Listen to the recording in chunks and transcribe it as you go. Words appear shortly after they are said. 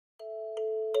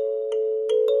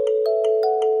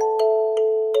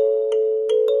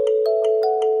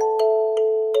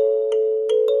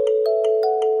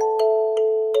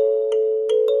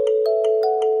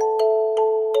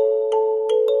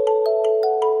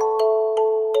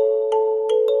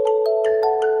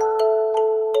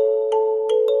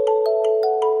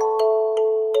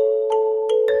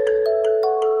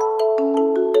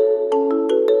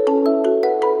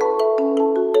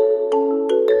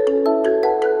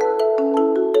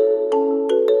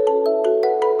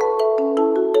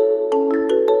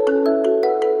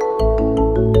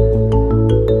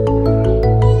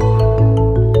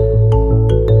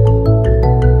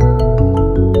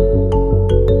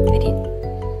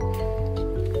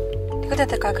ты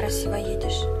такая красиво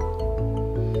едешь?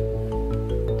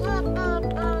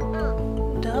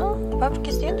 Да? Бабушки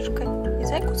с дедушкой? И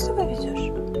зайку с собой везешь?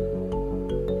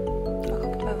 А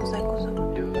как твоего зайку зовут?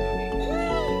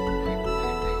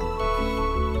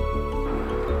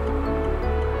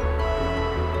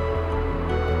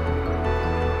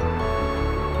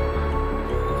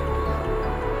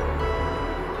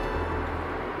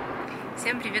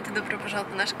 Всем привет и добро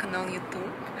пожаловать на наш канал YouTube.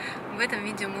 В этом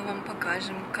видео мы вам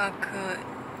покажем, как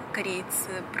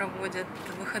корейцы проводят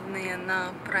выходные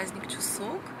на праздник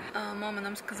Чхусок. Мама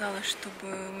нам сказала, чтобы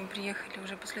мы приехали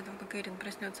уже после того, как Эрин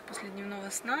проснется после дневного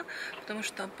сна, потому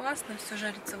что опасно, все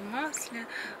жарится в масле,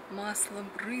 масло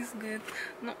брызгает.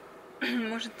 Ну,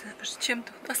 может,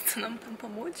 чем-то удастся нам там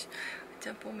помочь.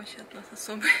 Хотя помощи от нас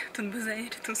особой. Тут бы за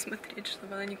Эриту смотреть,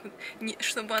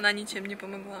 чтобы она ничем не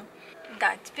помогла.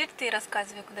 Да, теперь ты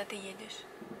рассказывай, куда ты едешь.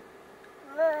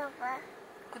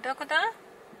 Куда?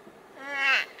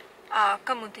 А к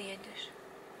кому ты едешь?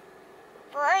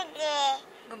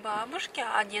 К бабушке.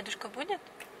 А дедушка будет?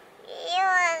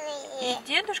 И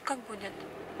дедушка будет?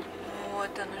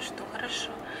 Вот оно что,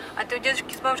 хорошо. А ты у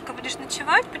дедушки с бабушкой будешь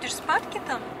ночевать? Будешь спадки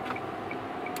там?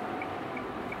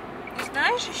 Не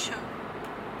знаешь еще?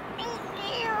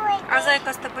 А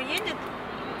зайка с тобой едет?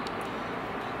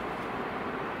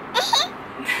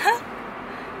 Да?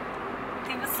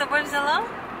 Ты его с собой взяла?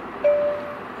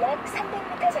 약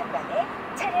 300m 전방에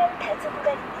차량 단속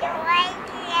구간입니다.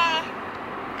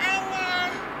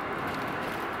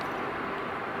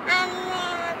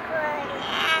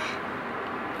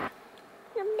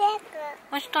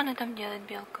 А что она там делает,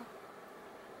 белка?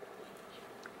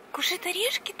 Кушает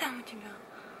орешки там у тебя?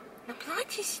 На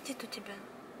платье сидит у тебя?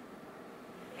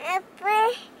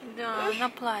 Да, на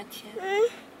платье.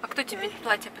 А кто тебе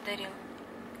платье подарил?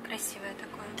 Красивое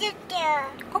такое. Тетя.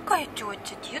 Какая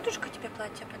тетя? Дедушка тебе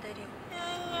платье подарил?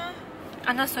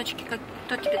 А носочки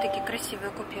кто тебе такие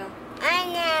красивые купил?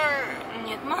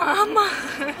 Нет, мама.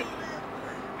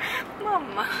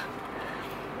 Мама.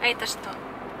 А это что?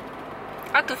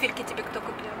 А туфельки тебе кто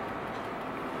купил?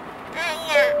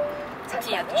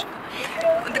 Дедушка.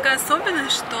 Вот такая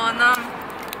особенность, что она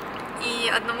и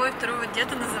одного и второго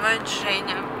деда называет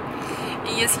Женя.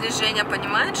 И если Женя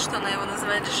понимает, что она его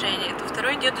называет Женей, то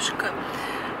второй дедушка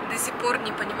до сих пор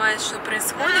не понимает, что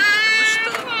происходит, потому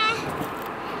что...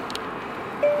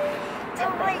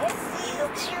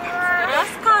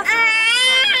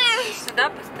 Рассказывай. Сюда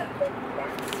поставь.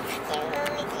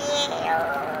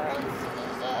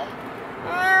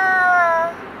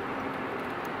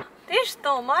 Ты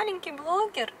что, маленький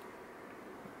блогер?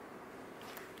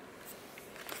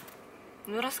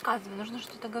 Ну рассказывай, нужно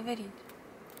что-то говорить.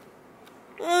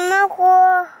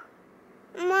 Могу.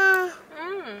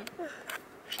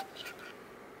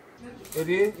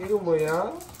 에린, 이거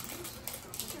뭐야?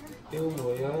 이거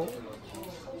뭐야?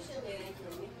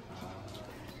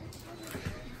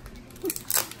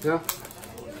 야,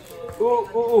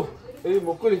 에린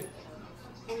목걸이.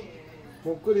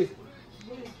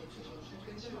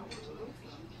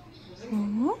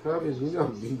 사람이 진짜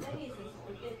안 민다.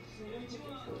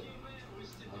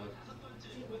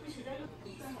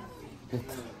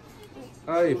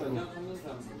 아이,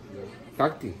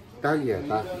 닭이야,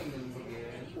 닭.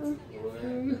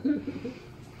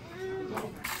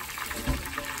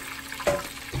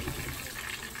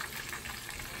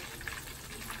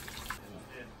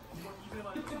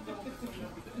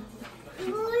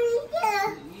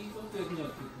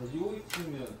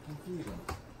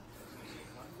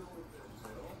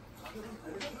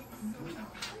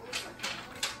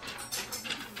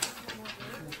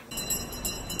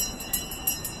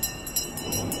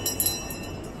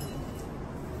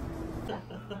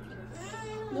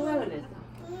 누가 그랬어?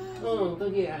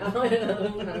 거기야.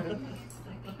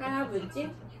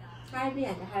 할아버지?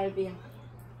 할비야, 할비야.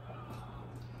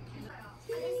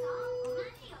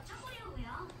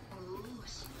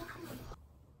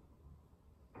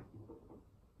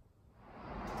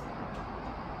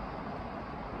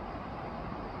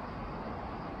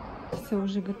 Все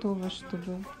уже готово,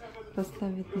 чтобы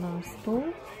поставить на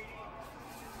стол.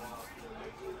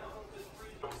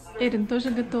 Эрин тоже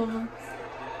готова.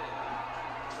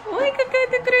 Ой, какая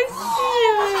ты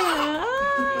красивая!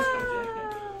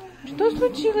 Что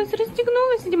случилось?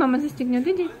 Расстегнулась? Иди, мама застегнет,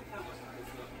 иди.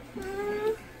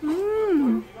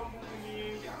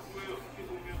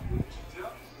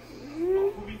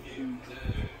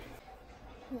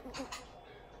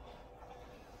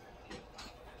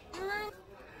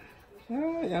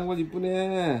 양말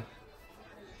이쁘네.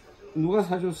 누가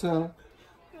사줬어?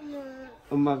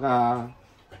 엄마가.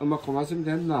 엄마 고맙으면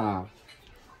됐나?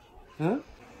 어?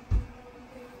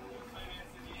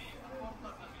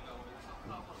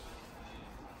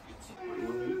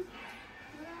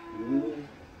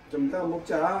 자,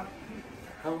 먹자.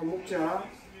 한번 먹자.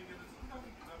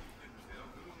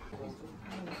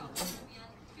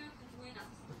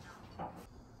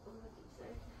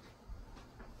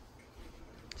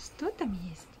 Что там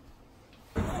есть?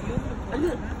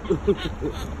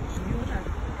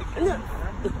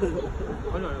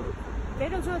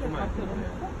 때려줘야 될 것 같아.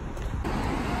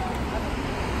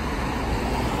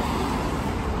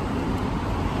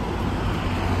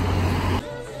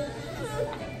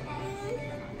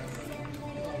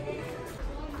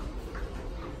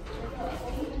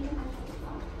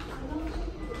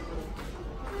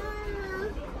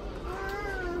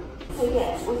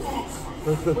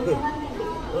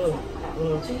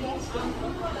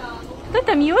 Кто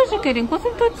там ежик, Эрин?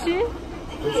 고슴도치?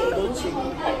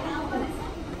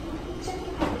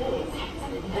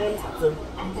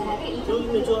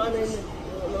 여기는 저 안에 있는.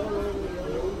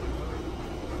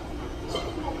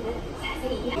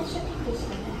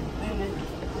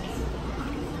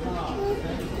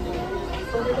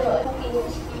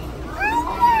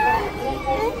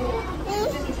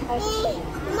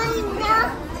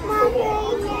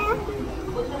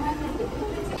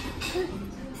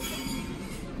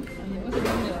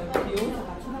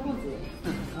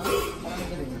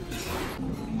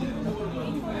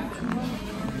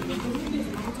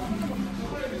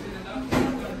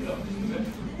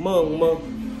 멍.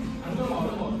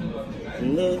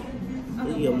 네.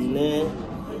 여기 없네.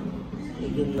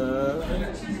 여기 있나?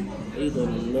 여기도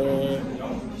없네.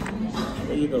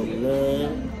 여기도 없네.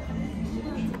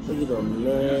 여기도 없네.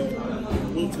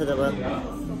 여기 찾아봐.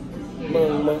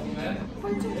 멍.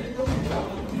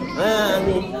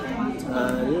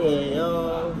 아니에요.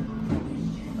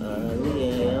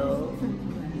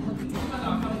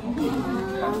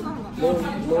 멍.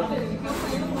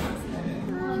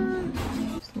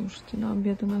 Слушайте, на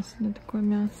обед у нас сегодня такое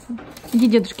мясо. Иди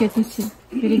дедушке отнеси.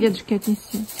 Бери дедушке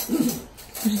отнеси.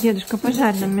 Скажи, дедушка,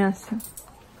 пожарь нам мясо.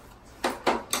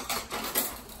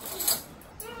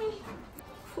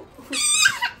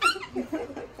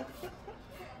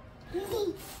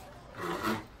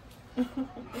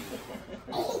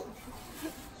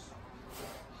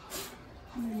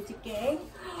 해줄게.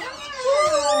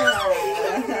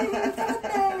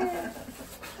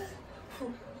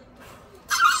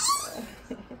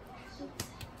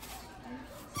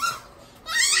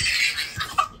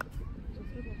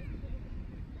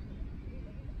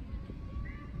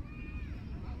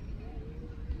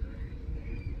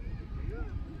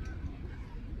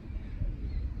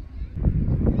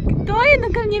 Кто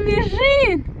это ко мне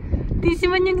бежит? Ты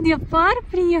сегодня где, в парк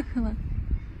приехала?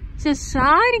 Сейчас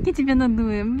шарики тебе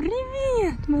надуем.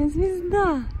 Привет, моя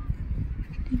звезда.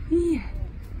 Привет.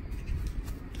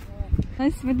 А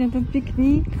сегодня тут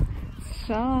пикник с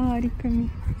шариками,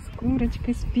 с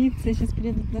курочкой, с пиццей. Сейчас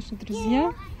приедут наши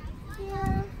друзья.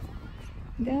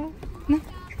 Да. На.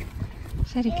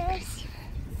 Шарики красивые.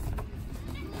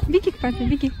 Беги к папе,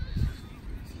 беги.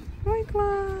 Ой,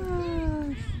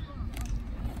 класс.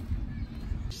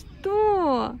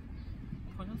 Что?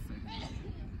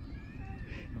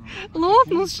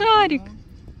 Лопнул шарик.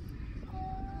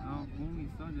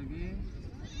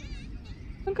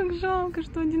 Ну как жалко,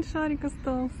 что один шарик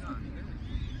остался.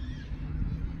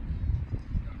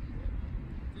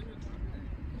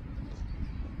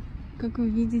 Как вы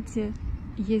видите,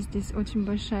 есть здесь очень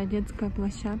большая детская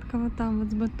площадка, вот там вот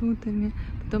с батутами.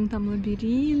 Потом там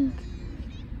лабиринт.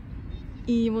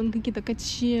 И вон какие-то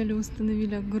качели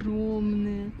установили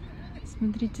огромные.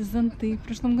 Смотрите, зонты. В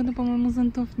прошлом году, по-моему,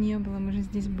 зонтов не было. Мы же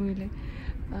здесь были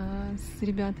с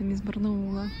ребятами из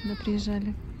Барнаула, когда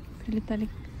приезжали, прилетали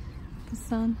в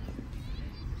Пусан.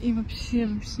 И вообще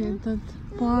этот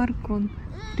парк, он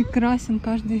прекрасен,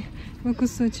 каждый его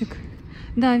кусочек.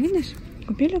 Да, видишь,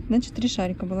 купили, значит, 3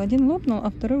 шарика было. Один лопнул,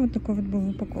 а второй вот такой вот был в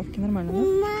упаковке. Нормально, да?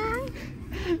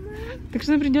 Так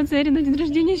что придется Эре на день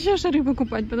рождения еще шары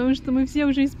покупать, потому что мы все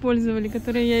уже использовали,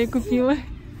 которые я ей купила.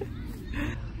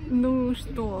 Ну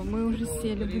что, мы уже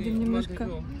сели, будем немножко...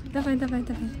 Давай. Ой,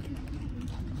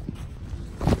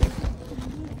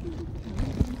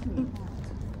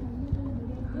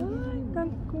 как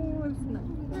вкусно.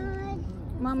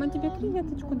 Мама тебе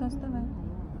креветочку даст, давай.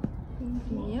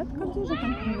 Креветка, где же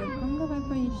там креветка? Ну, давай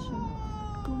поищем.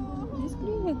 Здесь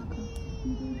креветка.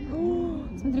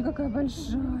 О, смотри, какая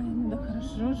большая, надо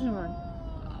хорошо жевать.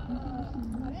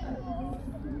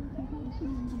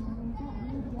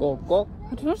 꼭.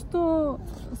 Хорошо, что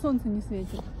солнце не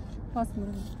светит.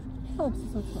 Пасмурно.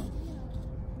 없어.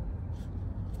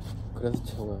 그래서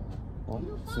최고야.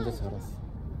 진짜 잘했어.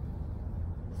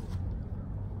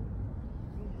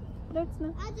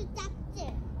 Точно. 아주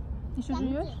작지? Еще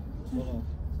жуешь?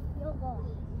 요거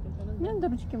Не надо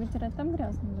ручки вытирать, там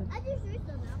грязно будет. 빠질 수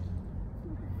있어 나.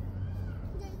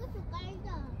 근데 이것도 깔자.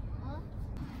 어?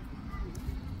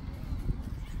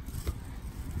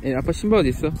 애 아빠 신발 어디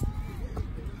있어?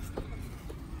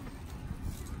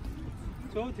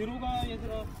 저 뒤로 가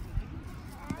얘들아.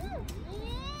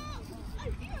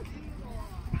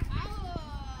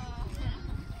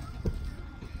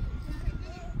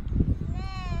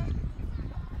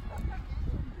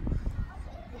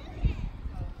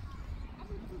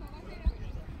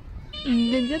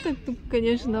 Для деток тут,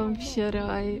 конечно, вообще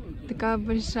рай. Такая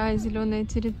большая зеленая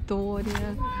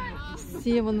территория.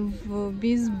 Все вон в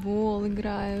бейсбол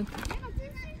играют.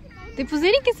 Ты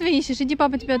пузырики свои ищешь? Иди,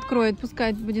 папа тебе откроет.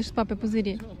 Пускай будешь с папой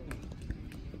пузыри.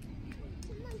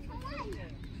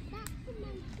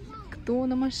 Кто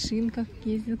на машинках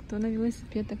ездит, кто на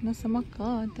велосипедах, на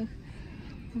самокатах.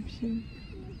 В общем,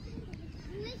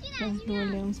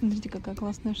 раздолье. Смотрите, какая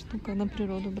классная штука на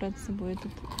природу брать с собой.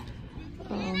 Тут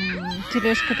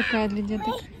тележка такая для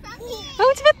деток. А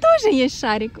у тебя тоже есть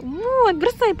шарик? Вот,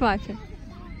 бросай папе.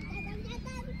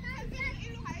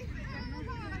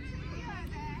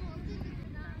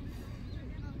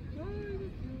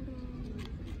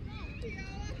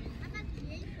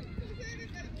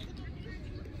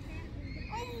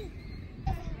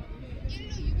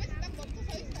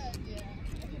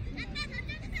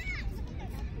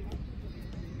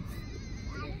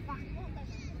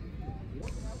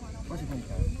 어제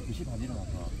보니까 2시 반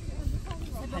일어나서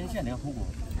 1시간 내가 보고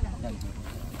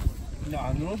근데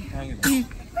안 울어서 다행이다.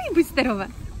 Ой, будь здорова.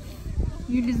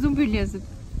 Юли зубы лезут.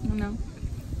 Она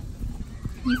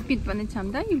не спит по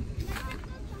ночам, да, Юль?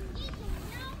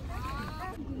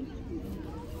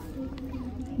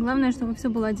 Главное, чтобы все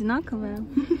было одинаковое.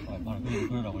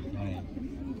 그러라고 이렇게 하네.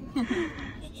 이렇게.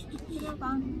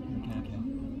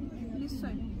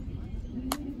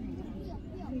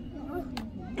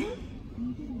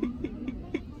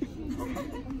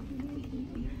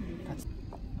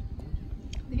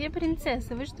 Две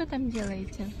принцессы, вы что там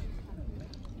делаете?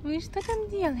 Вы что там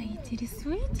делаете?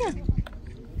 Рисуете?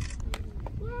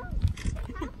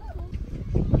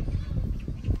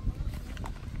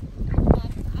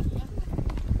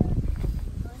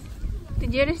 Ты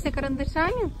делишься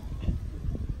карандашами?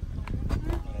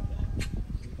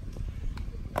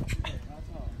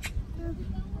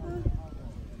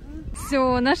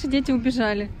 Все, наши дети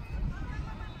убежали.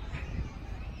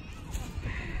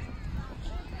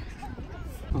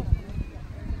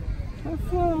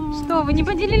 Что, вы не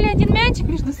поделили один мячик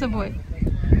между собой?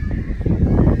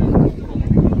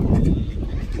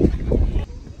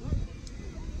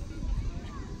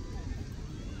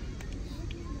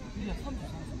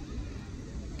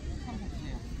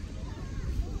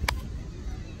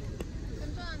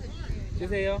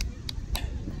 주세요.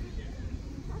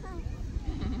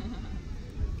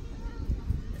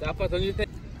 자, 아빠 던질 때.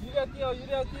 유리야 뛰어,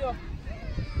 유리야 뛰어.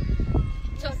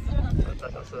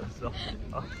 졌어.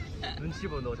 눈치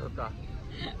보는 너 졌다.